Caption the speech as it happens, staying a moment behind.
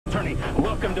attorney.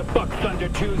 Welcome to Buck Thunder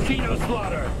 2, See No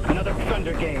Slaughter. Another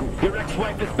Thunder game. Your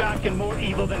ex-wife is back and more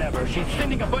evil than ever. She's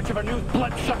sending a bunch of her new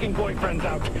blood-sucking boyfriends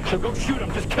out. So go shoot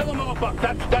them. Just kill them all, Buck.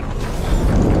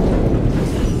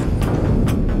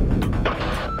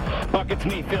 Buck, it's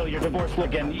me, Phil, your divorce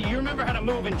again. You remember how to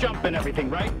move and jump and everything,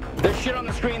 right? There's shit on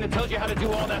the screen that tells you how to do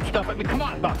all that stuff. I mean, come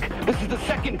on, Buck. This is the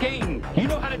second game. You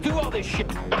know how to do all this shit.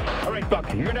 All right,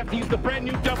 Buck, you're gonna have to use the brand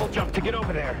new double jump to get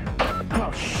over there.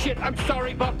 Oh, shit, I'm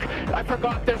sorry, Buck. I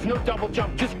forgot there's no double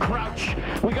jump, just crouch.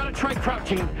 We gotta try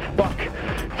crouching, Buck.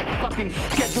 Fucking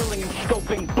scheduling and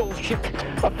scoping bullshit.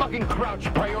 A fucking crouch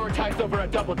prioritized over a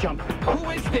double jump.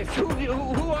 Who is this?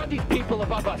 Who are these people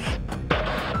above us?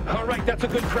 All right, that's a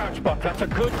good crouch, Buck. That's a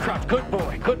good crouch. Good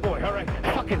boy. Good boy. All right.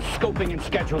 Fucking scoping and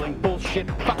scheduling bullshit.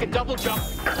 Fucking double jump.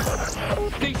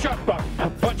 Stay sharp, Buck. A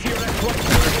bunch of your ex-wife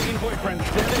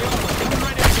boyfriends. There they are. Coming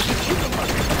right at you. Just shoot them, Buck.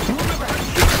 You remember how to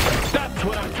shoot? That's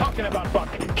what I'm talking about, Buck.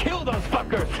 Kill those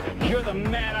fuckers. You're the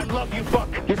man. I love you, Buck.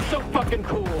 You're so fucking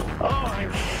cool. Oh,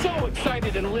 I'm so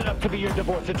excited and lit up to be your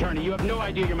divorce attorney. You have no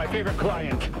idea. You're my favorite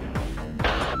client.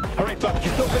 All right, Buck.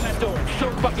 Just open that door. It's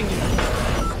so fucking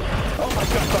easy. Oh my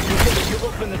God, Buck, you did it. You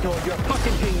opened the door. You're a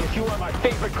fucking genius. You are my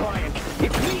favorite client.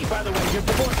 It's me, by the way, your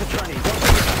divorce attorney. Don't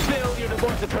forget, Bill, your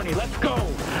divorce attorney. Let's go.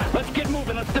 Let's get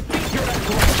moving. Let's defeat your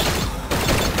ex-wife.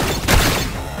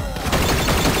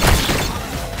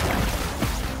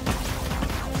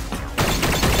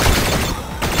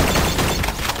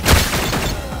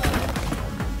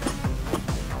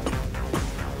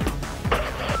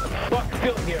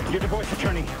 Phil here, your divorce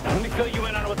attorney. Let me fill you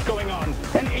in on what's going on.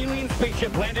 An alien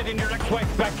spaceship landed in your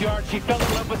ex-wife's backyard. She fell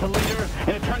in love with the leader, and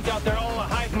it turns out they're all a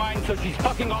hive mind, so she's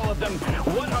fucking all of them.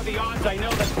 What are the odds? I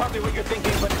know that's probably what you're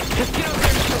thinking, but just get out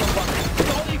there and kill them, Buck. It's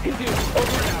all you can do.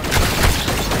 Over and out.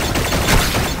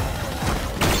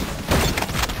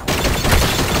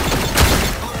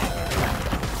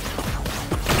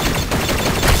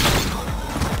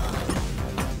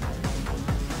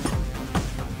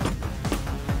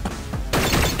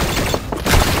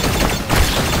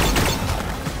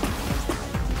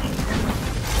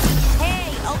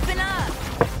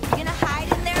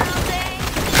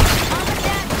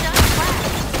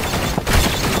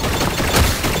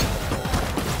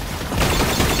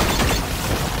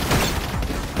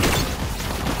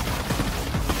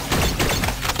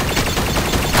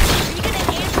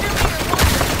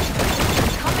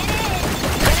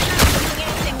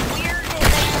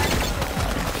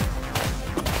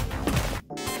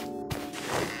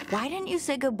 Why didn't you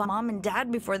say goodbye to Mom and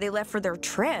Dad before they left for their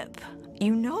trip?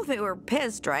 You know they were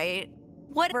pissed, right?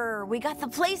 Whatever, we got the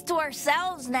place to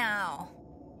ourselves now.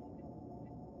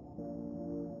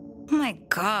 Oh my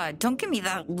God, don't give me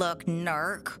that look,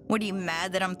 narc. What, are you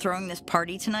mad that I'm throwing this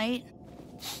party tonight?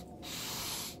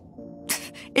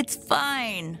 It's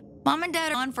fine. Mom and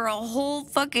Dad are on for a whole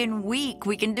fucking week.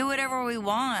 We can do whatever we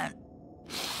want.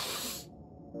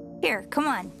 Here, come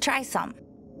on, try some.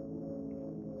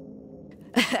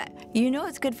 You know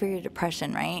it's good for your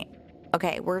depression, right?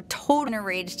 Okay, we're totally in a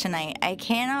rage tonight. I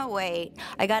cannot wait.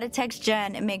 I gotta text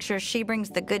Jen and make sure she brings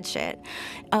the good shit.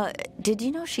 Did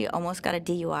you know she almost got a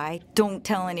DUI? Don't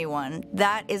tell anyone.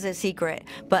 That is a secret,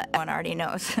 but everyone already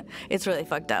knows. It's really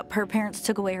fucked up. Her parents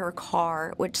took away her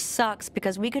car, which sucks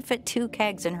because we could fit 2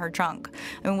 kegs in her trunk.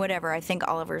 I mean, whatever, I think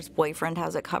Oliver's boyfriend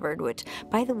has it covered, which,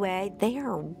 by the way, they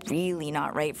are really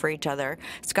not right for each other.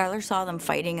 Skylar saw them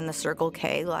fighting in the Circle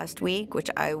K last week, which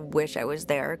I wish I was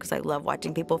there because I love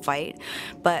watching people fight.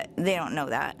 But they don't know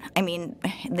that. I mean,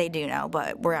 they do know,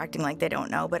 but we're acting like they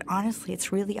don't know. But honestly,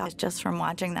 it's really obvious just from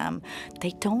watching them. They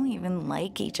don't even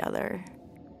like each other.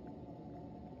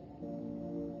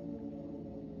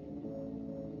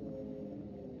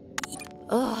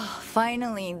 Ugh,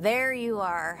 finally, there you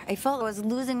are. I felt I was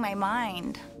losing my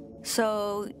mind.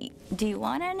 So, do you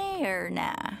want any or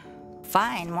nah?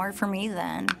 Fine, more for me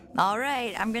then. All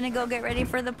right, I'm gonna go get ready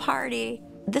for the party.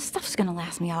 This stuff's gonna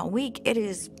last me all week. It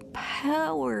is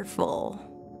powerful.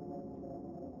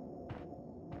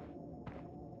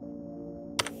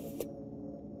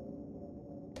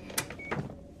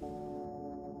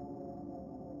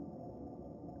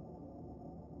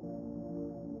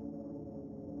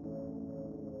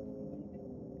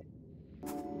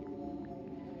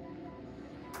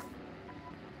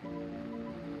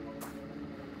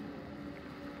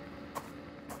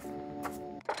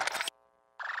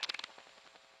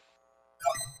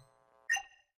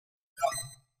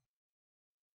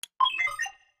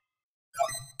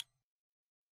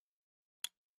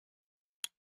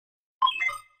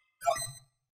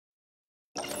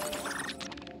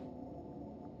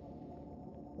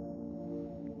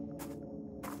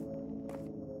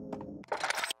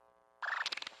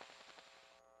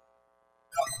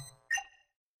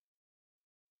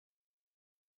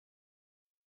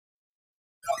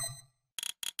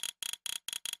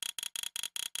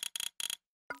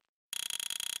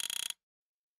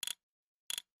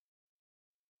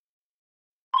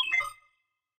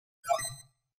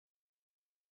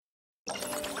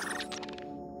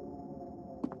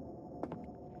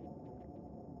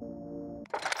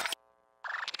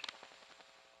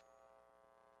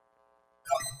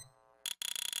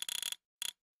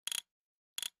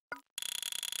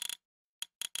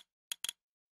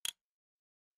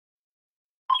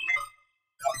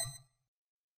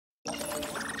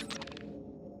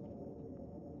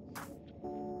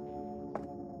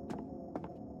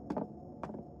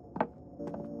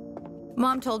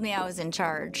 Mom told me I was in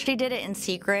charge. She did it in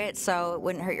secret so it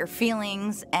wouldn't hurt your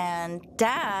feelings, and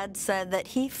Dad said that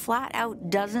he flat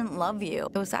out doesn't love you.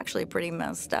 It was actually pretty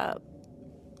messed up.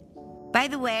 By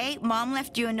the way, Mom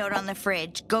left you a note on the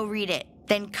fridge. Go read it.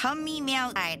 Then come meet me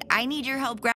outside. I need your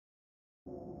help.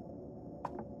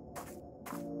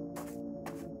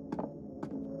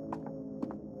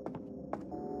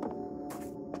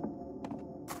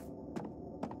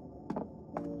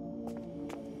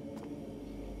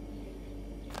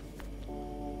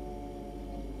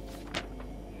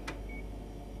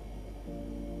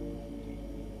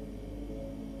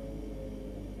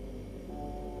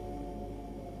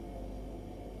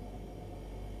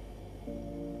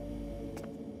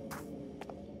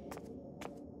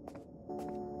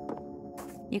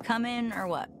 You come in or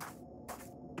what?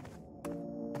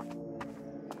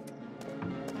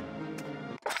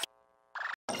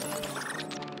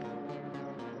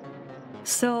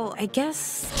 So, I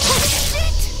guess...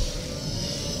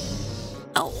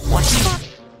 Oh, what the fuck?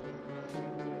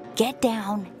 Get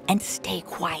down and stay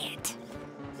quiet.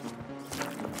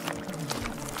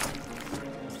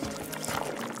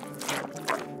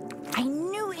 I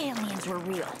knew aliens were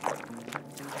real.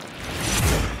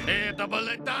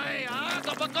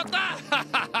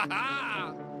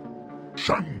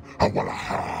 Shan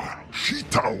hawalaha,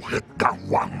 shitao het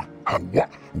gawang, hawa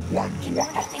wan Can you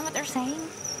understand what they're saying?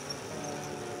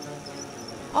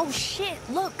 Oh shit,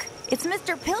 look! It's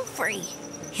Mr. Pilfrey!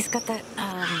 He's got that,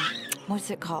 what's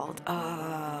it called?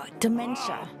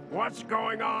 Dementia. What's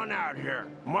going on out here?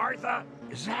 Martha?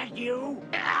 Is that you?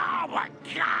 Oh my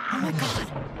god! Oh my god.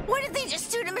 What did they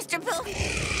just do to Mr. Pilfrey?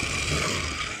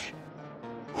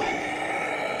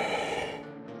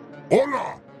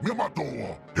 Hola, Yamato,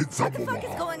 it's What the fuck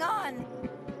is going on?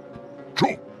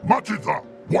 Cho, Machiza,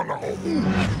 wala ho.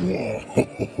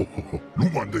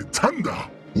 Lumande tanda,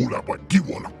 ula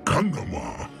bagiwa la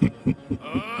kanama.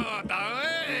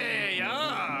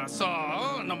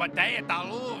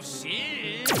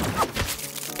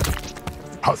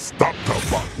 Hastata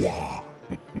bakwa.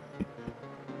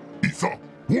 Isa,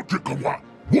 wotekawa,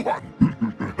 wuhan.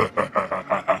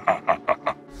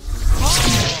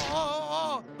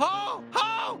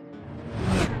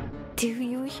 Do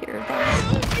you hear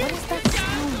that? What is that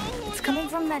sound? It's coming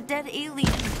from that dead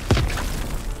alien.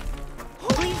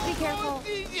 Please be careful.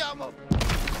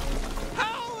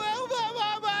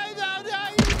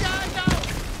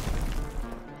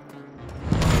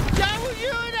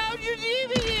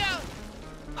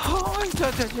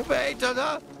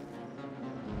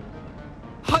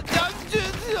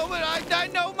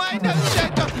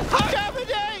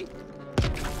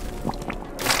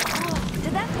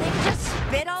 Did that thing just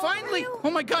spit all Finally! over you? Oh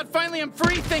my god, finally I'm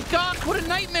free, thank god! What a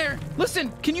nightmare!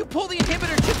 Listen, can you pull the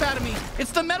inhibitor chip out of me?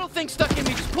 It's the metal thing stuck in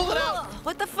me, just pull it out! Ugh,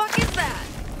 what the fuck is that?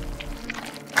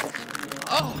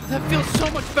 Oh, that feels so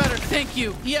much better, thank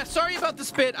you. Yeah, sorry about the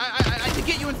spit. I could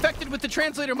get you infected with the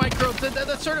translator microbes.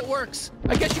 That's sort of works.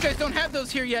 I guess you guys don't have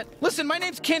those here yet. Listen, my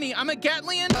name's Kenny. I'm a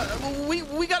Gatlian. We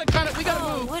gotta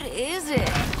move. What is it?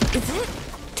 Is it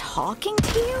talking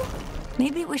to you?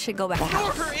 Maybe we should go back to the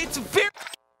Ignore house. her, it's very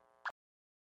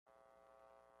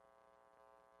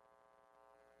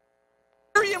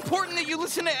important that you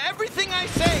listen to everything I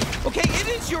say. Okay, it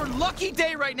is your lucky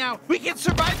day right now. We can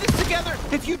survive this together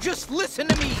if you just listen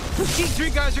to me. Those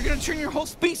G3 guys are gonna turn your whole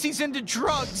species into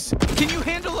drugs. Can you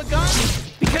handle a gun?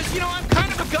 Because, you know, I'm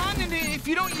kind of a gun, and if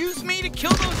you don't use me to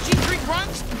kill those G3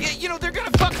 grunts, you know, they're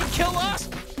gonna fucking kill us.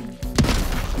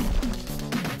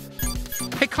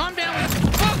 Hey, calm down.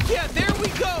 Fuck yeah, there we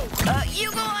go.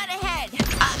 You go on ahead.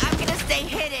 I'm gonna stay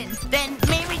hidden. Then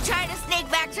maybe try to sneak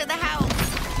back to the house.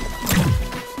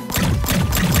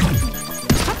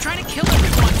 Stop trying to kill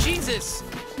everyone, Jesus.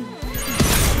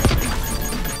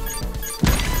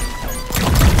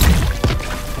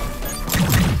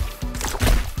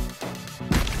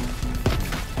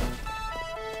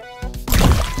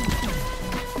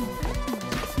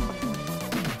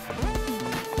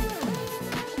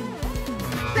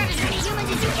 Grab as many humans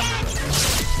as you can.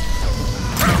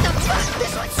 What the fuck?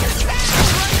 This one's too fast.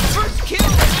 First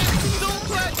kill! I'm so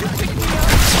glad you picked me up!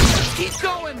 Let's keep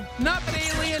going! Not bad,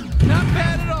 alien! Not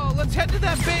bad at all! Let's head to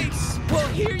that base! Well,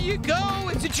 here you go!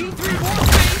 It's a G3 war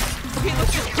base! Okay,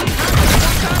 let's just clean house and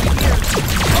walk out of here!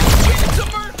 Oh shit, it's a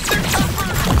merc! They're tougher!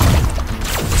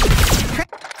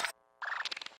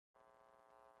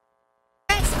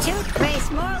 That's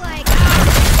toothpaste, more like...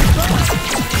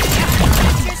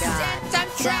 I'm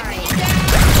trapping you down.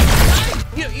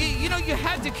 You know, you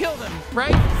had to kill them,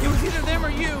 right? It was either them or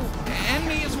you, and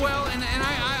me as well, and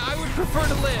I would prefer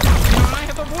to live. You know, and I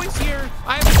have a voice here.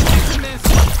 I have a voice in this.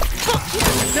 Fuck you!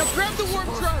 Now grab the warp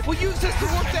drone! Well, use this to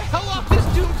warp the hell off this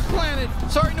doomed planet.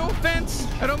 Sorry, no offense.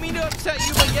 I don't mean to upset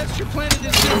you, but yes, your planet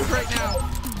is doomed right now.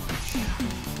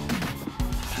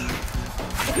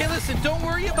 Okay, listen, don't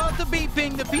worry about the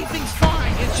beeping. The beeping's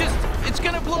fine. It's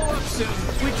gonna blow up soon.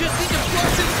 We just need to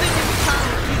plug this thing into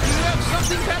power. Do you have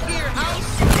something back at your house?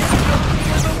 You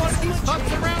live in one of these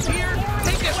huts around here?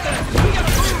 Take this then. We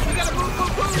gotta move. We gotta move.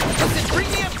 Listen, bring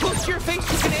me up close to your face.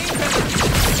 You can aim better.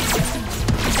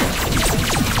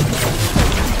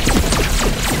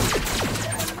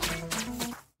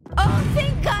 Oh,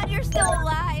 thank God you're still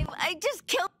alive. I just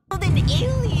killed an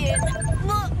alien.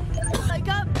 Look, I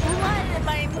got blood in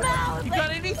my mouth. You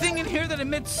got anything in here that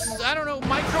emits, I don't know,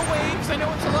 microwaves? I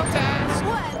know it's a lot to ask.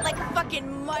 What, like a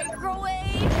fucking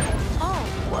microwave? Oh,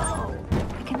 whoa.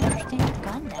 I can understand your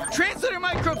gun now. Translator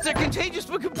microbes, they're contagious,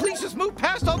 but can please just move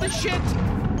past all this shit?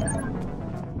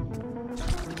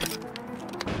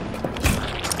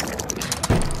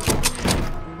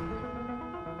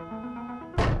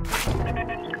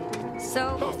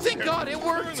 So, Oh, thank God, it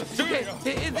worked. Okay,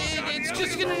 it's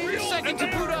just gonna need a second to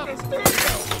boot up.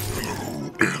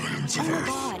 Aliens of oh Earth.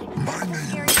 God. My name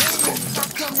Scary is aliens. Stop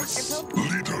killing Thundercats, Mr. Pope.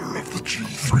 leader of the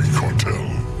G3 cartel.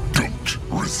 Don't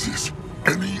resist.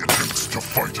 Any attempts to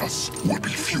fight us will be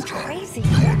futile. Crazy.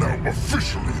 You are now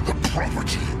officially the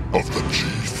property of the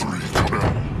G3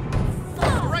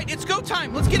 cartel. All right, it's go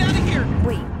time. Let's get out of here.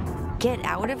 Wait, get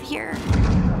out of here?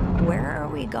 Where are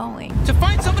we going? To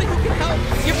find somebody who can help.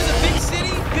 Give us a big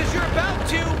city, because you're about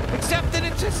to, except that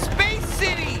it's a space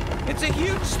city. It's a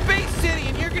huge space city,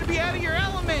 and you're gonna be out of your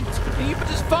element. And you can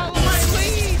just follow my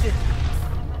lead.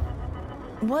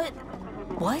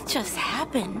 What just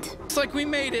happened? Looks like we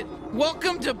made it.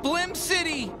 Welcome to Blim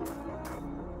City.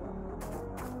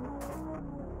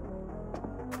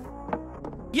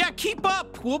 Yeah, keep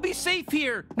up. We'll be safe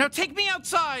here. Now take me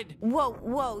outside.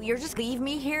 Whoa, you're just leave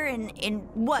me here in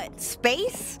what,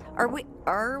 space? Are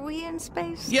we in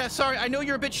space? Yeah, sorry, I know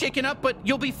you're a bit shaken up, but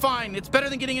you'll be fine. It's better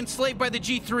than getting enslaved by the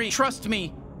G3. Trust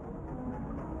me.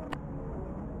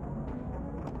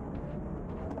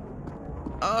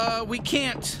 We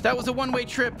can't. That was a one-way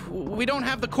trip. We don't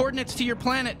have the coordinates to your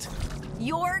planet.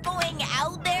 You're going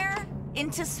out there?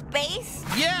 Into space?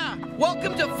 Yeah,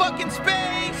 welcome to fucking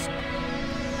space!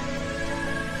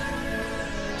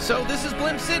 So this is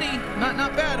Blim City.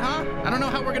 Not bad, huh? I don't know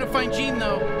how we're gonna find Gene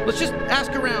though. Let's just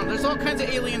ask around. There's all kinds of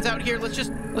aliens out here. Let's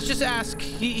just ask.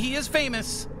 He is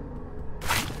famous.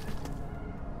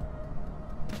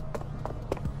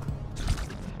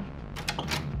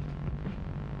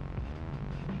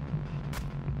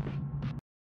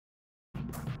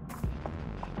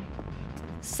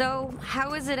 So,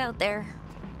 how is it out there?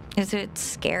 Is it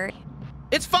scary?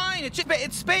 It's fine.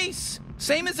 It's space.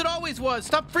 Same as it always was.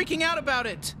 Stop freaking out about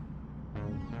it.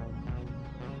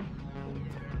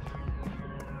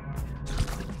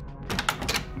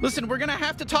 Listen, we're gonna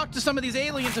have to talk to some of these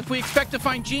aliens if we expect to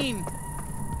find Gene.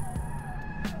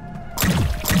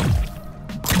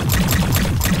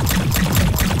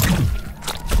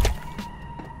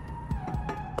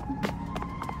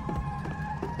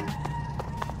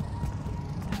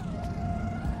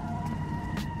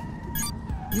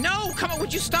 No, come on,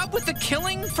 would you stop with the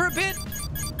killing for a bit?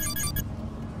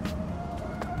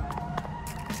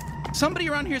 Somebody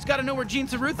around here's got to know where Gene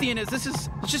Zaruthian is. Let's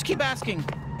just keep asking.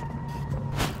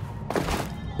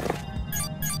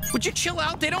 Would you chill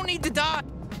out? They don't need to die.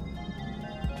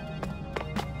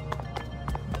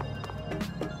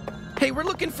 Hey, we're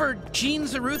looking for Gene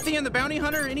Zaruthian, the bounty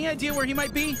hunter. Any idea where he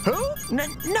might be? Who?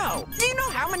 No. Do you know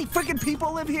how many freaking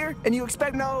people live here? And you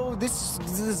expect, no, this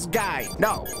guy.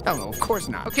 No, of course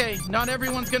not. Okay, not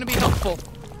everyone's gonna be helpful.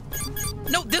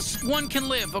 No, this one can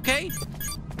live, okay?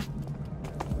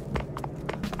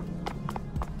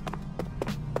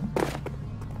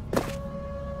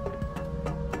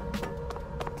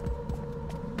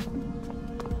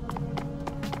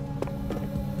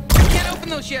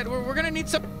 Those yet. We're gonna need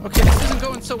some. Okay, this isn't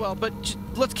going so well, but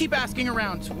let's keep asking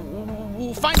around.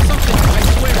 We'll find something, I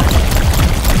swear.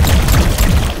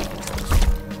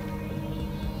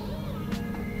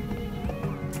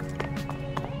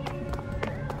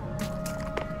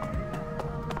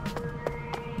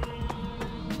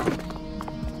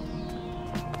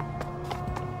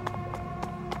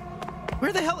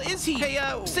 Where the hell is he? Hey,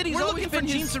 city's always been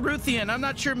Gene Zaruthian. I'm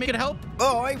not sure. Make it help.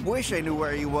 Oh, I wish I knew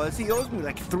where he was. He owes me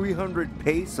like 300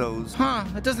 pesos. Huh,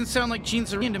 that doesn't sound like Gene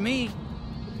Zaruthian to me.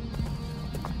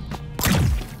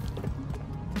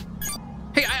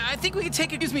 Hey, I think we can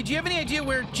take it. Excuse me, do you have any idea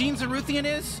where Gene Zaruthian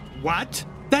is? What?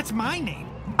 That's my name.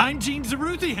 I'm Gene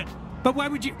Zaruthian. But why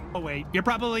would you? Oh wait, you're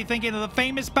probably thinking of the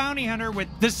famous bounty hunter with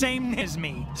the same name as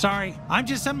me. Sorry, I'm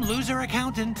just some loser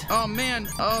accountant. Oh man,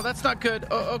 oh that's not good.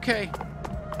 Oh, okay.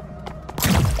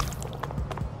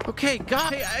 Okay,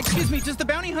 God, hey, excuse me, does the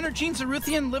bounty hunter Gene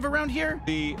Zaruthian live around here?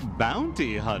 The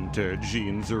bounty hunter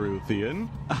Gene Zaruthian?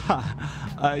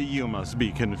 You must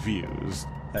be confused.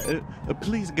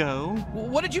 Please go.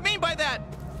 What did you mean by that?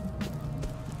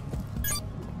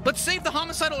 Let's save the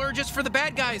homicidal urges for the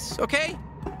bad guys, okay?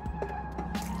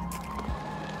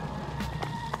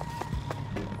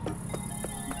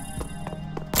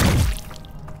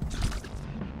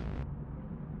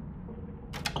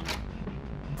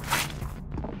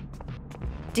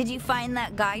 Did you find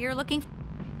that guy you're looking for?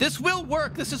 This will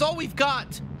work. This is all we've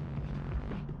got.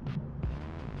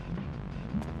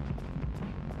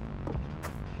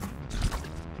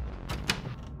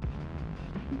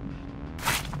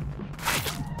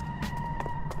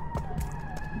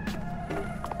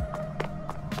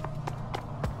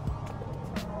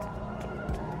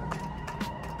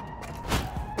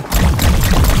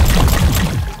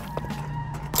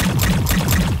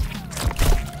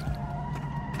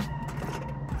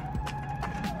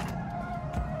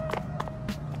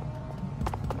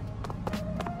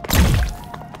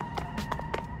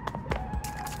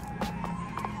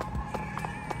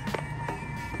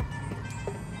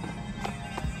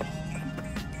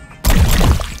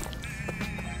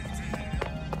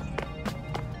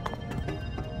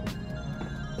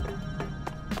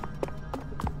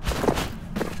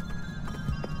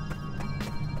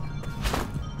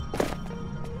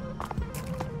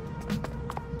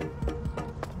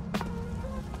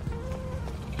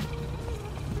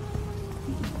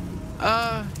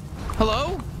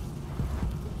 Hello?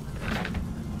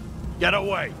 Get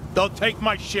away. Don't take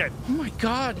my shit. Oh my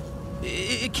God.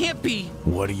 It can't be.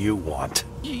 What do you want?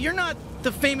 You're not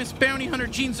the famous bounty hunter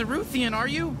Gene Zaruthian, are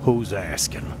you? Who's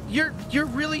asking? You're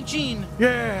really Gene.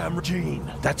 Yeah, I'm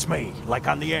Gene. That's me, like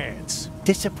on the ads.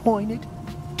 Disappointed?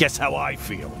 Guess how I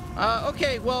feel.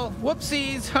 Okay, well,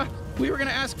 whoopsies. We were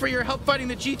gonna ask for your help fighting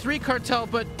the G3 cartel,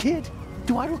 but... Kid,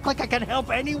 do I look like I can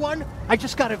help anyone? I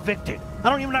just got evicted.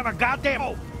 I don't even have a goddamn...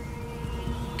 Oh.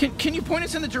 Can you point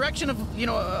us in the direction of, you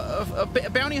know, a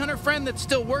bounty hunter friend that's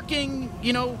still working,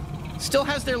 you know, still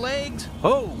has their legs?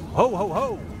 Ho, ho, ho,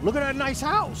 ho. Look at that nice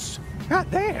house. God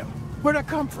damn. Where'd that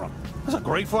come from? That's a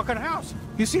great fucking house.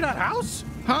 You see that house?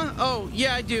 Huh? Oh,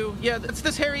 yeah, I do. Yeah, it's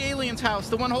this hairy alien's house,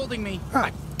 the one holding me.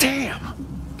 God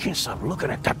damn. Can't stop looking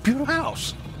at that beautiful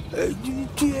house.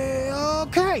 Yeah,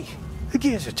 okay. The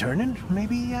gears are turning.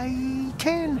 Maybe I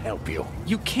can help you.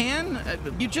 You can?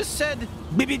 You just said...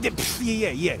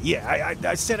 Yeah.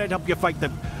 I said I'd help you fight the...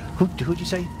 Who'd you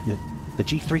say? The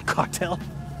G3 cartel?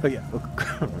 Oh, yeah.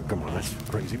 Come on, that's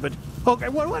crazy, but... Okay,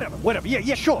 whatever.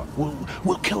 Yeah, sure.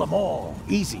 We'll kill them all.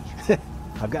 Easy.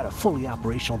 I've got a fully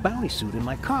operational bounty suit in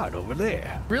my cart over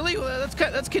there. Really? Well,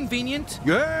 that's convenient.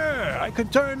 Yeah, I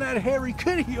could turn that hairy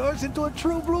kid of yours into a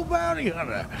true blue bounty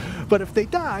hunter. But if they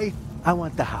die, I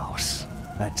want the house.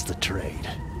 That's the trade.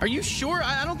 Are you sure?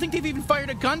 I don't think they've even fired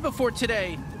a gun before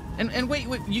today. And wait,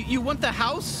 you want the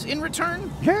house in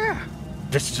return? Yeah.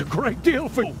 This is a great deal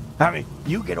for you. I mean,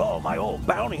 you get all my old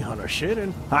bounty hunter shit,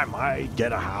 and I might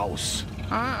get a house.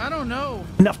 I don't know.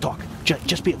 Enough talking.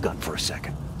 Just be a gun for a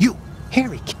second. You,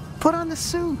 hairy kid, put on the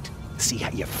suit. See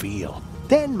how you feel.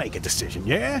 Then make a decision,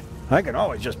 yeah? I can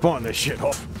always just pawn this shit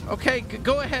off. Okay,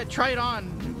 go ahead. Try it on.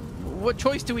 What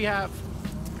choice do we have?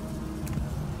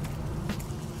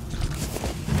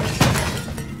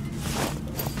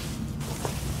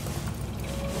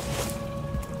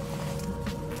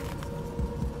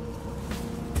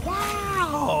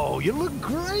 Wow, you look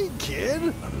great,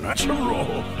 kid.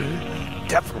 Natural.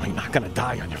 Definitely not gonna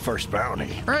die on your first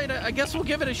bounty. All right, I guess we'll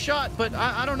give it a shot, but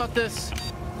I don't know about this.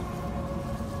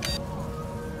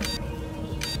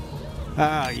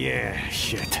 Ah, yeah,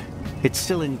 shit. It's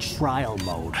still in trial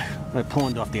mode. I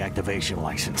pawned off the activation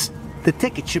license. The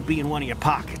ticket should be in one of your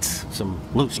pockets. Some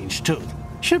loosies, too.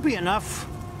 Should be enough.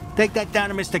 Take that down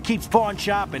to Mr. Keith's pawn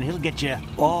shop, and he'll get you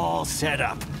all set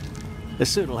up. The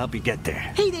suit will help you get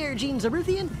there. Hey there, Gene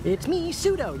Zaruthian. It's me,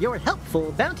 Pseudo, your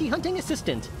helpful bounty hunting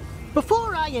assistant.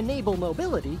 Before I enable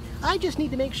mobility, I just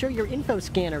need to make sure your info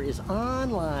scanner is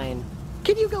online.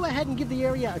 Can you go ahead and give the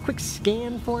area a quick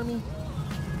scan for me?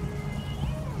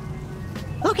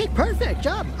 Okay, perfect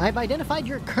job. I've identified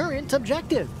your current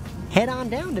objective. Head on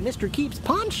down to Mr. Keith's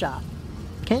pawn shop.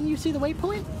 Can you see the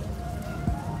waypoint?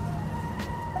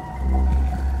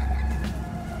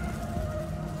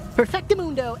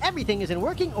 Perfectamundo, everything is in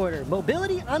working order.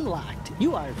 Mobility unlocked.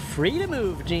 You are free to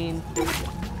move, Gene.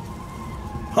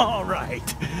 All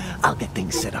right. I'll get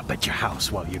things set up at your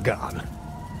house while you're gone.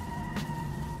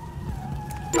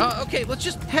 Okay, let's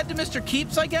just head to Mr.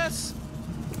 Keeps, I guess.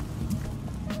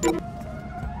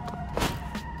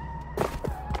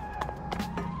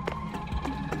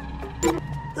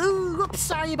 Ooh, whoops,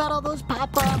 sorry about all those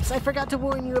pop-ups. I forgot to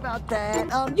warn you about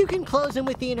that. You can close them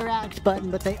with the interact button,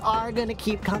 but they are gonna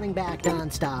keep coming back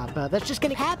non-stop. That's just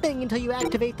gonna happen until you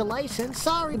activate the license.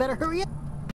 Sorry, better hurry up.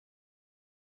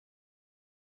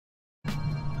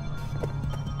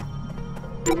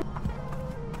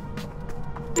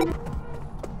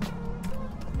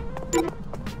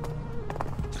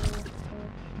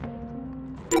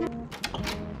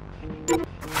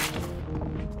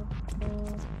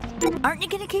 Aren't you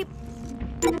gonna keep...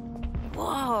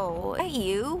 Whoa, hey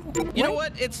you. You know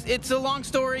what? It's a long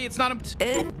story. It's not a...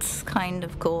 It's kind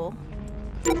of cool.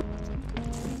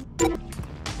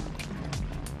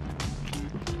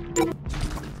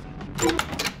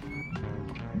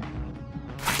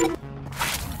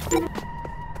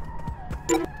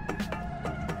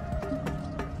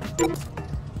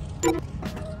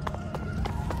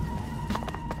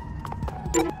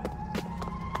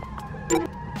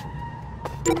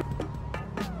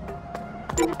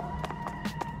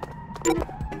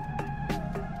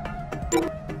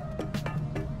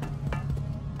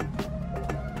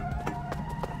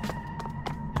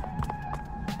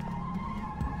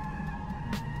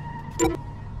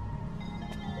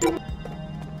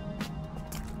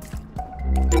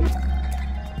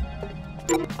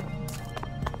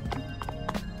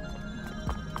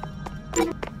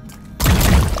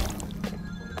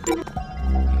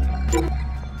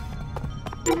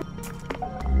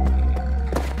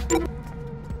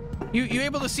 You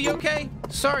able to see okay?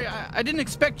 Sorry, I didn't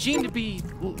expect Jean to be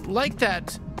like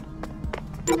that.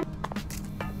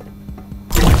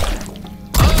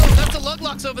 Oh, that's a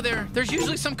Luglox over there. There's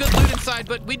usually some good loot inside,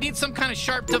 but we need some kind of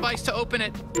sharp device to open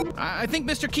it. I think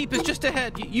Mr. Keep is just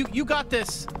ahead. You got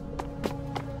this.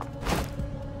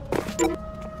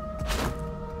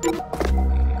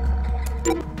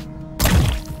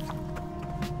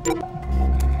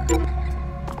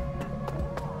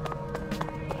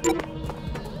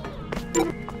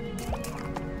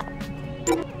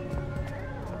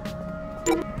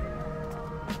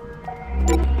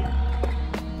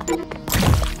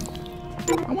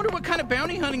 I wonder what kind of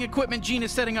bounty hunting equipment Jean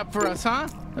is setting up for us, huh?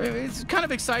 It's kind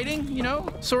of exciting, you know,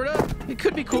 sort of. It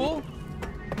could be cool.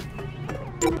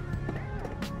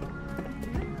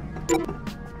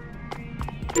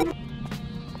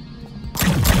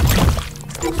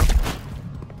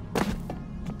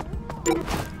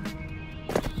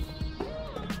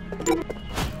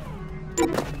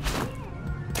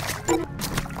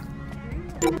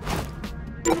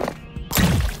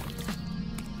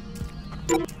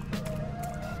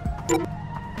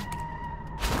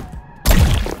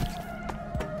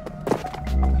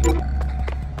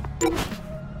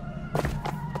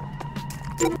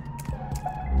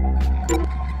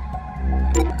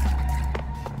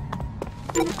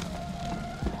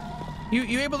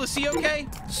 You able to see okay?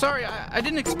 Sorry, I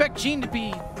didn't expect Jean to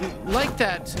be like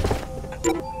that.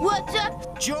 What's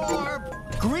up?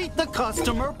 Jorb, greet the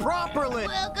customer properly.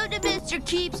 Welcome to Mr.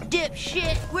 Keeps,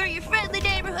 dipshit. We're your friendly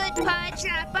neighborhood pawn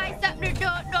shop. Buy something or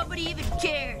don't, nobody even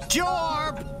cares.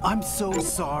 Jorb! I'm so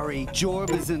sorry.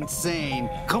 Jorb is insane.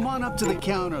 Come on up to the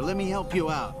counter. Let me help you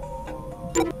out.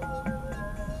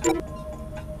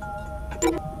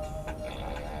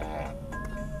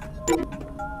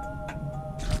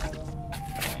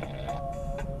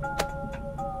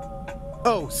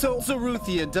 Oh, so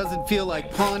Zaruthian doesn't feel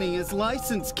like pawning his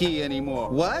license key anymore.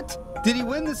 What? Did he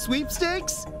win the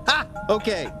sweepstakes? Ha!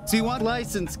 Okay, so you want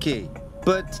license key.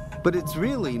 But it's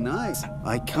really nice.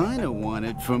 I kind of want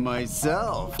it for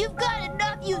myself. You've got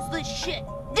enough useless shit,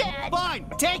 Dad. Fine,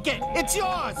 take it. It's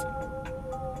yours.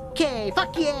 Okay,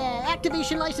 fuck yeah!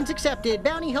 Activation license accepted.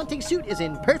 Bounty hunting suit is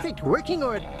in perfect working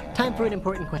order. Time for an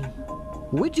important question.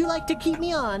 Would you like to keep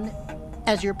me on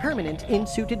as your permanent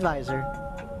in-suit advisor?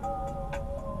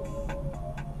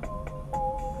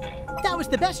 That was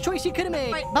the best choice you could have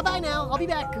made. Right, bye-bye now. I'll be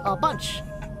back. A bunch.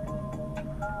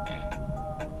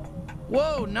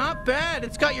 Whoa, not bad.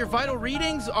 It's got your vital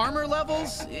readings, armor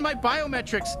levels, my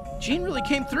biometrics. Jean really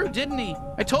came through, didn't he?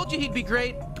 I told you he'd be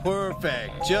great.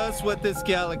 Perfect. Just what this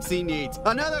galaxy needs.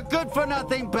 Another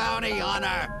good-for-nothing bounty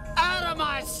hunter. Out of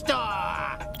my store!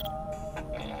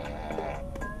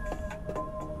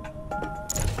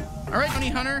 All right, bounty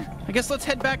hunter. I guess let's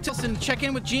head back to and check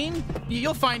in with Jean.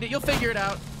 You'll find it. You'll figure it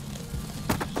out.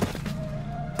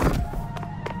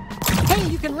 Hey,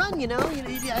 you can run, you know.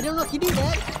 I don't know if you do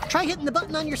that. Try hitting the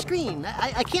button on your screen.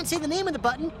 I can't say the name of the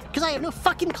button because I have no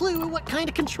fucking clue what kind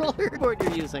of controller board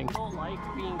you're using. I don't like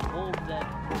being told that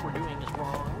what we're doing is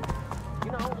wrong.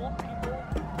 You know, old people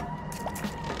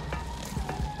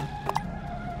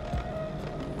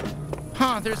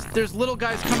Huh, there's little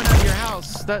guys coming out of your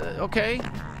house. Okay.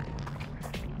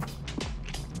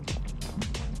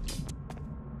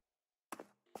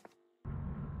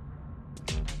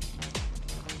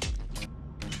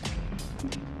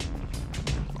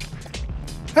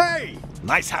 Hey!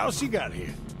 Nice house you got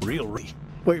here.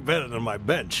 Way better than my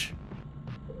bench.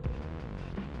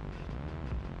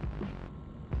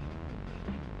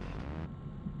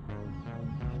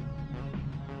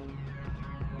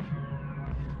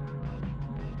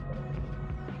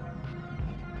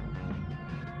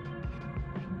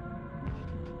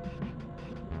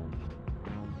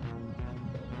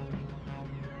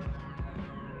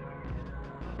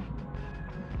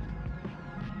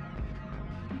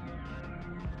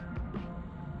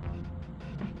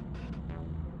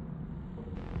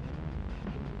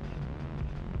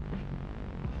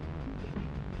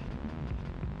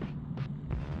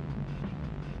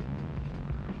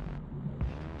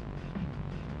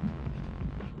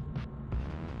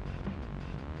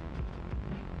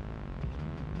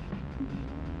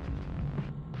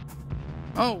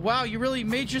 Oh, wow, you really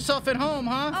made yourself at home,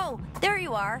 huh? Oh, there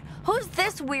you are. Who's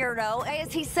this weirdo?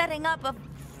 Is he setting up a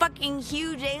fucking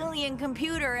huge alien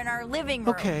computer in our living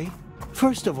room? Okay,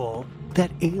 first of all, that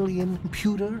alien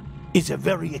computer is a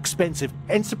very expensive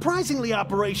and surprisingly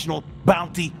operational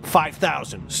Bounty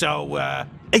 5000. So,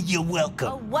 you're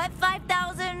welcome. A what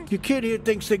 5,000? Your kid here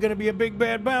thinks they're gonna be a big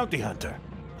bad bounty hunter.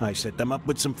 I set them up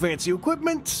with some fancy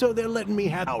equipment, so they're letting me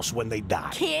have a house when they die.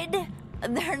 Kid?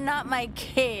 They're not my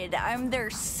kid. I'm their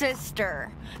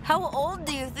sister. How old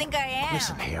do you think I am?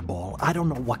 Listen, Hairball, I don't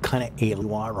know what kind of alien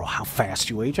you are or how fast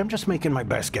you age. I'm just making my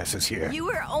best guesses here. You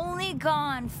were only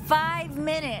gone 5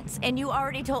 minutes, and you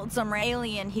already told some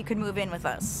alien he could move in with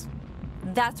us.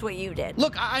 That's what you did.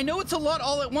 Look, I know it's a lot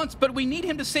all at once, but we need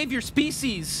him to save your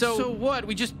species. So what?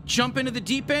 We just jump into the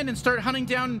deep end and start hunting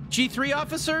down G3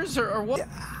 officers, or what?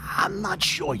 I'm not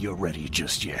sure you're ready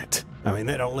just yet. I mean,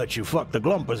 they don't let you fuck the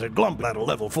Glumpers at Glump at a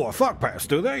level 4 fuck pass,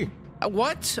 do they?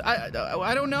 What? I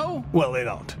don't know. Well, they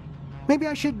don't. Maybe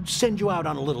I should send you out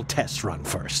on a little test run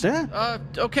first, eh?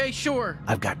 Okay, sure.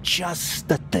 I've got just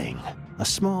the thing. A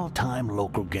small-time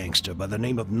local gangster by the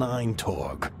name of Nine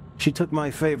Torg. She took my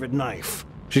favorite knife.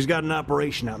 She's got an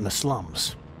operation out in the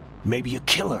slums. Maybe you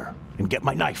kill her and get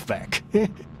my knife back.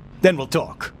 Then we'll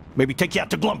talk. Maybe take you out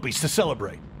to Glumpy's to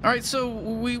celebrate. All right, so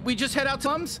we just head out to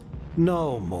slums?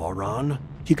 No, moron.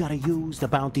 You gotta use the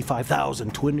Bounty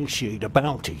 5000 to initiate a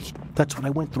bounty. That's what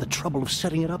I went through the trouble of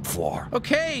setting it up for.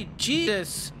 Okay,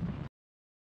 Jesus.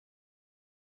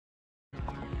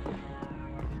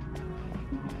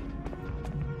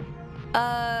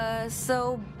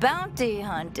 So bounty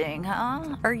hunting,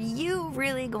 huh? Are you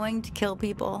really going to kill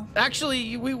people?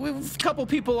 Actually, we've a couple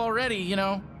people already, you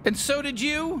know. And so did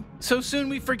you? So soon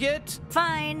we forget?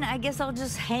 Fine, I guess I'll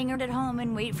just hang out at home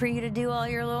and wait for you to do all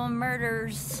your little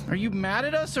murders. Are you mad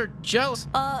at us or jealous?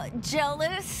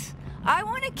 Jealous? I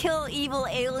want to kill evil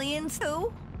aliens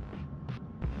too.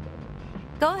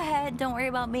 Go ahead, don't worry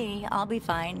about me. I'll be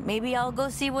fine. Maybe I'll go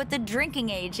see what the drinking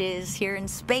age is here in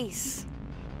space.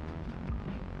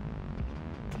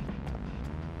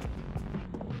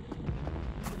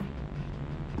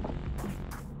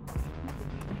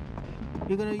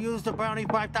 You gonna use the Bounty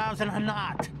 5000 or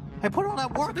not? I put all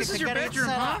that work into This is your getting bedroom, it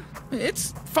set huh? up.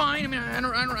 It's fine. I mean, I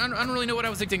don't really know what I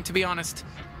was thinking, to be honest.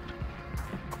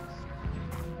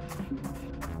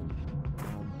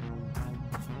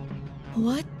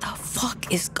 What the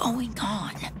fuck is going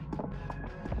on?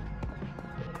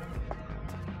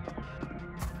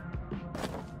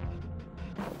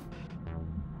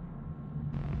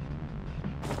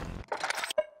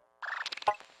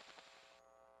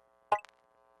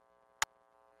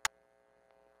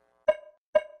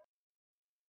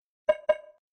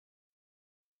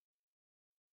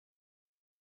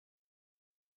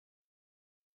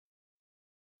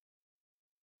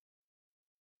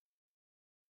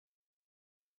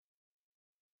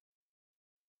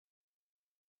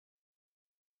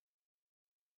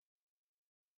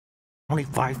 Only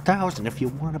 5,000 if you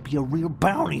want to be a real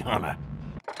bounty hunter.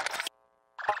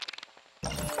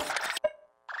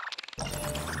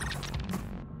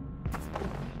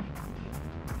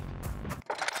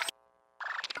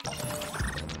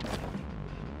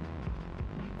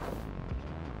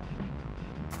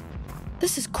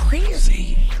 This is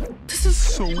crazy. This is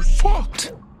so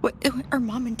fucked. Wait, are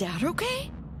Mom and Dad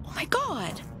okay? Oh my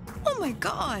god. Oh my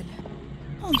god.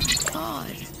 Oh my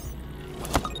god.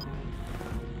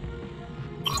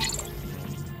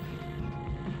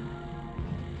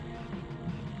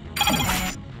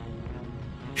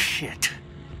 Shit.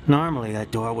 Normally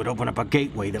that door would open up a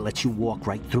gateway that lets you walk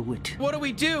right through it. What do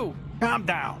we do? Calm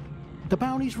down. The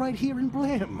bounty's right here in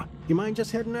Blim. You mind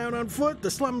just heading out on foot?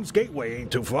 The slums gateway ain't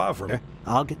too far from here.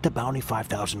 I'll get the bounty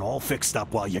 5,000 all fixed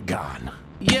up while you're gone.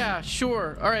 Yeah,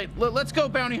 sure. All right, let's go,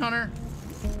 bounty hunter.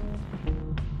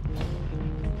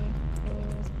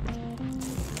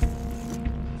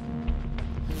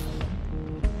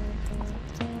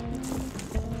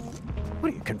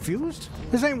 What are you, confused?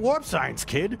 This ain't warp science,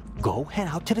 kid. Go head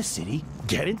out to the city,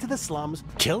 get into the slums,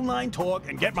 kill 9 Torg,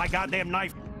 and get my goddamn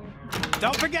knife.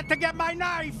 Don't forget to get my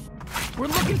knife! We're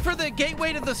looking for the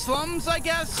gateway to the slums, I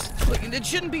guess? Look, it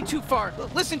shouldn't be too far.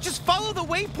 Listen, just follow the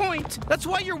waypoint. That's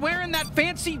why you're wearing that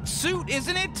fancy suit,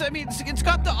 isn't it? I mean, it's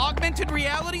got the augmented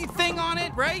reality thing on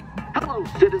it, right? Hello,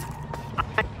 citizens.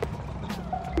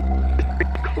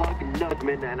 Clug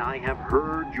Nugman, and I have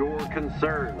heard your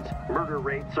concerns. Murder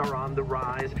rates are on the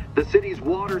rise. The city's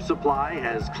water supply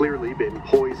has clearly been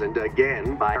poisoned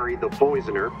again by Harry the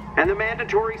Poisoner, and the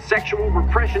mandatory sexual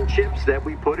repression chips that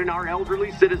we put in our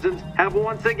elderly citizens have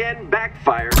once again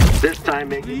backfired, this time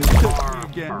making them far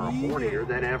hornier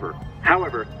than ever.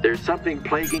 However, there's something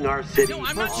plaguing our city. No,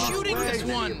 I'm not shooting this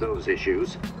one. Of those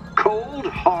issues. Cold,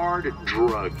 hard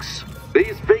drugs.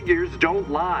 These figures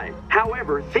don't lie.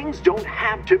 However, things don't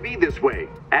have to be this way.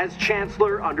 As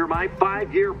Chancellor, under my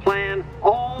 5-year plan,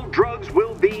 all drugs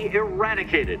will be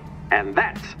eradicated. And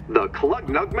that's the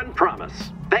Clugnugman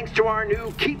promise. Thanks to our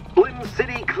new Keep Blim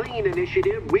City Clean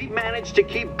initiative, we've managed to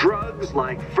keep drugs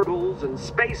like fertils and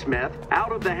space meth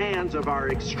out of the hands of our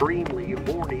extremely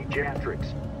horny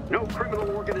Jatrix. No criminal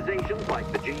organizations like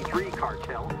the G3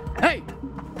 cartel. Hey!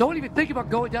 Don't even think about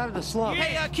going down to the slums.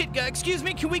 Hey, kid, excuse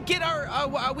me, can we get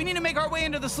our, we need to make our way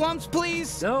into the slums,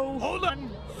 please? No. Hold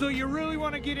on. So you really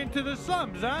want to get into the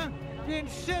slums, huh? Then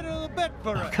settle the bet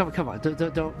for us. Come on.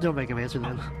 Don't make him answer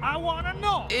then. I want to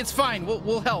know. It's fine.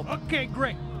 We'll help. Okay,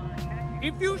 great.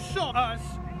 If you saw us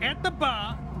at the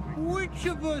bar, which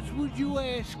of us would you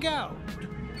ask out?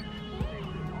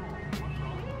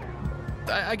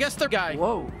 I guess the guy.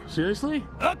 Whoa, seriously?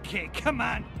 Okay, come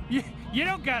on. You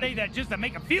don't gotta say that just to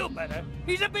make him feel better.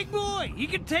 He's a big boy. He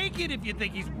can take it if you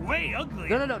think he's way ugly.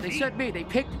 No. They said me. They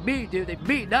picked me, dude.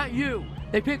 Me, not you.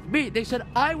 They picked me. They said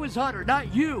I was Hunter,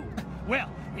 not you. Well,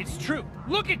 it's true.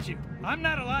 Look at you. I'm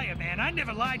not a liar, man. I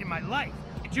never lied in my life.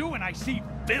 It's you when I see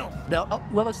film. No,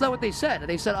 well, that's not what they said.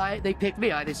 They said they picked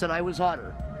me. They said I was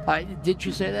Hunter. Didn't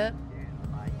you say that?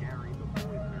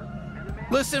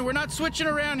 Listen, we're not switching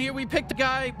around here. We picked a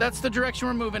guy. That's the direction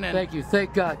we're moving in. Thank you.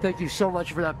 Thank God. Thank you so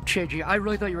much for that changing. I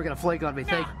really thought you were going to flake on me.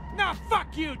 No,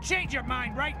 fuck you. Change your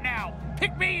mind right now.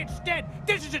 Pick me instead.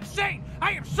 This is insane.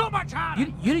 I am so much hotter.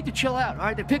 You need to chill out, all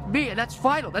right? They picked me, and that's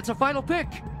final. That's a final pick.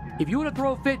 If you want to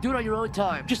throw a fit, do it on your own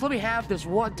time. Just let me have this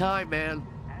one time, man.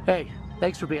 Hey,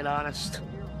 thanks for being honest.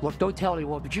 Look, don't tell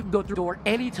anyone, but you can go through the door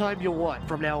anytime you want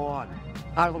from now on.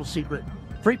 Our little secret.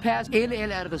 Free pass in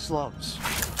and out of the slums.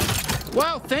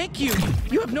 Wow, thank you.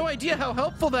 You have no idea how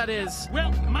helpful that is.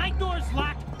 Well, my door's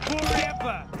locked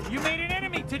forever. You made an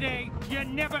enemy today. You're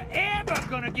never, ever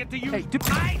gonna get to use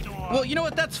my door. Well, you know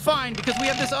what? That's fine, because we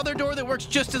have this other door that works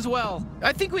just as well.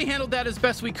 I think we handled that as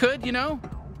best we could, you know?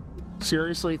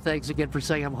 Seriously, thanks again for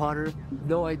saying I'm hotter.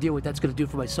 No idea what that's gonna do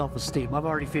for my self-esteem. I'm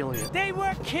already feeling it. They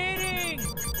were kidding.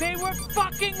 They were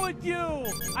fucking with you.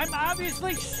 I'm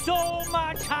obviously so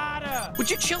much hotter.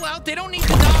 Would you chill out? They don't need to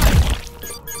die.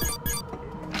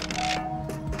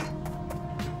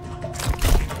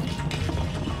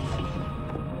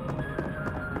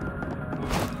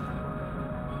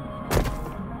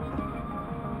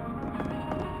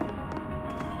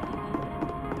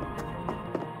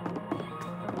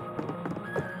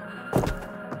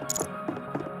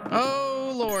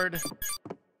 Oh, Lord.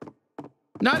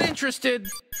 Not interested.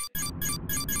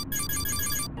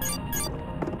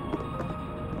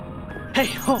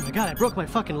 Hey, oh my God, I broke my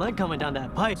fucking leg coming down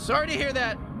that pipe. Sorry to hear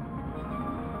that.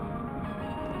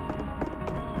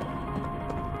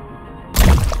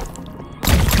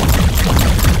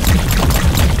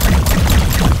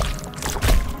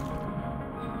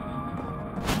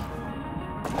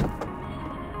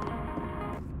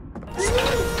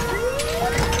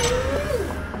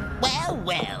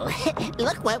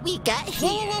 Look what we got here.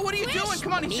 Whoa, what are you doing?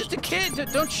 Come on, he's just a kid.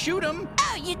 Don't shoot him.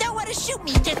 Oh, you don't want to shoot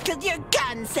me just because your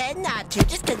gun said not to,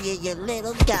 just because you're your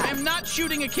little gun. I'm not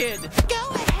shooting a kid. Go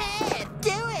ahead,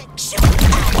 do it. Shoot. All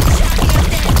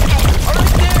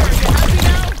right there, are you happy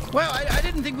now? Wow, I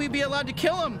didn't think we'd be allowed to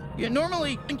kill him. Yeah,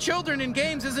 normally, children in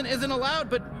games isn't allowed,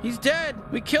 but he's dead.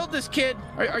 We killed this kid.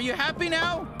 Are you happy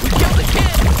now? We killed the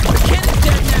kid. The kid is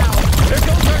dead now. There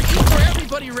goes our E for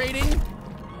everybody rating.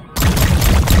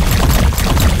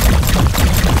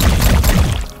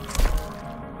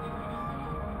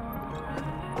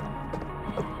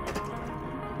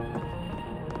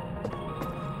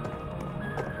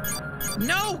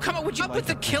 No, come on, would you up with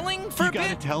the killing for a bit? You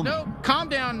gotta tell me. No, calm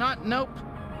down, nope.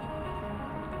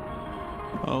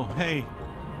 Oh, hey.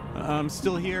 I'm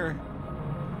still here.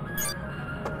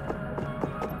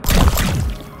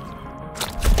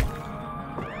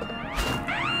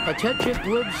 Attention,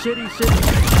 Bloom City.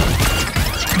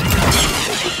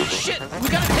 Shit, we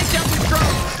gotta take down these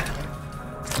drones.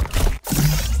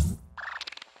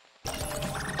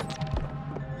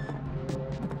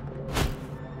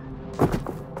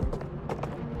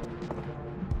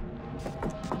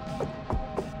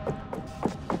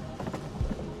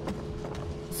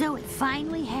 So it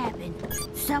finally happened.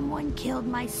 Someone killed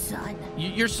my son.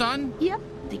 Your son? Yep,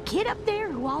 the kid up there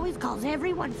who always calls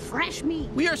everyone fresh meat.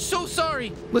 We are so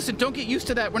sorry. Listen, don't get used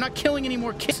to that. We're not killing any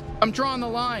more kids. I'm drawing the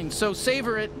line, so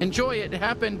savor it, enjoy it. It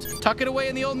happened. Tuck it away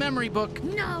in the old memory book.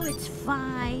 No, it's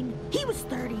fine. He was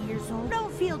 30 years old.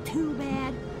 Don't feel too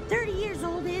bad. 30 years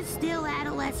old is still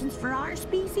adolescence for our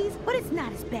species, but it's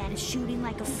not as bad as shooting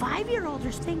like a 5-year-old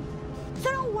or something.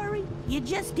 So don't worry, you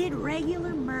just did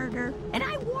regular murder. And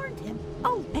I warned him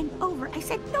over and over. I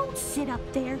said, don't sit up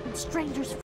there with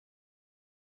strangers.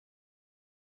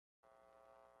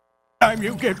 Time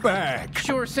you get back.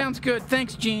 Sure, sounds good.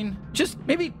 Thanks, Gene. Just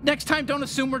maybe next time don't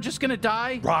assume we're just gonna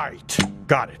die. Right.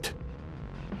 Got it.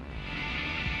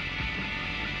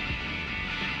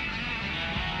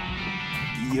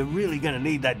 You're really gonna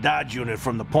need that Dodge unit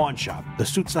from the pawn shop. The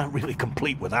suit's not really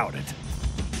complete without it.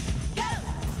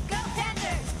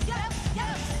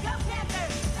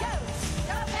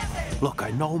 Look,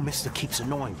 I know Mr. keeps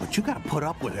annoying, but you gotta put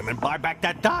up with him and buy back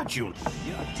that Dodge unit.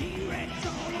 Your T-Rex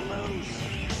on the loose.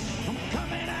 I'm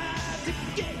coming out to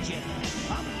get you.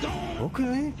 I'm gonna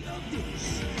Okay.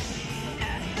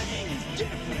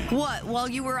 What, while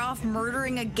you were off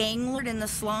murdering a gang lord in the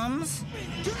slums?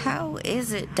 How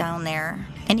is it down there?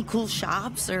 Any cool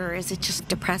shops, or is it just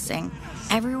depressing?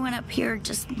 Everyone up here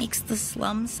just makes the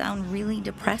slums sound really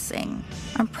depressing.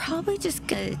 I'm probably just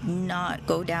gonna not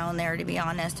go down there, to be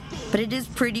honest. But it is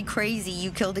pretty crazy you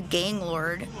killed a gang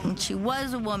lord. And she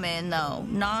was a woman, though.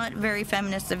 Not very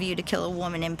feminist of you to kill a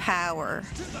woman in power.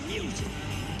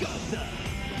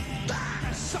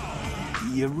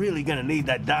 You're really gonna need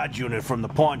that Dodge unit from the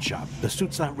pawn shop. The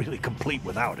suit's not really complete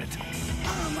without it.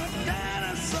 I'm a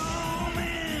dinosaur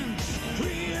man.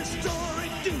 Prehistoric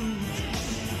dude.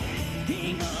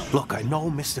 Look, I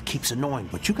know Mr. keeps annoying,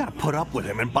 but you gotta put up with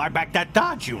him and buy back that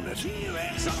Dodge unit.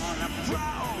 T-Rex on the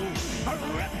prowl. A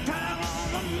reptile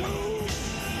on the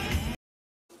move.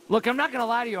 Look, I'm not gonna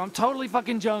lie to you. I'm totally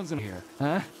fucking jonesing here.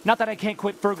 Huh? Not that I can't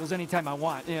quit Fergal's anytime I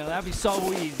want. You know, that'd be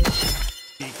so easy.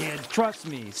 You can trust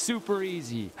me. Super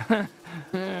easy.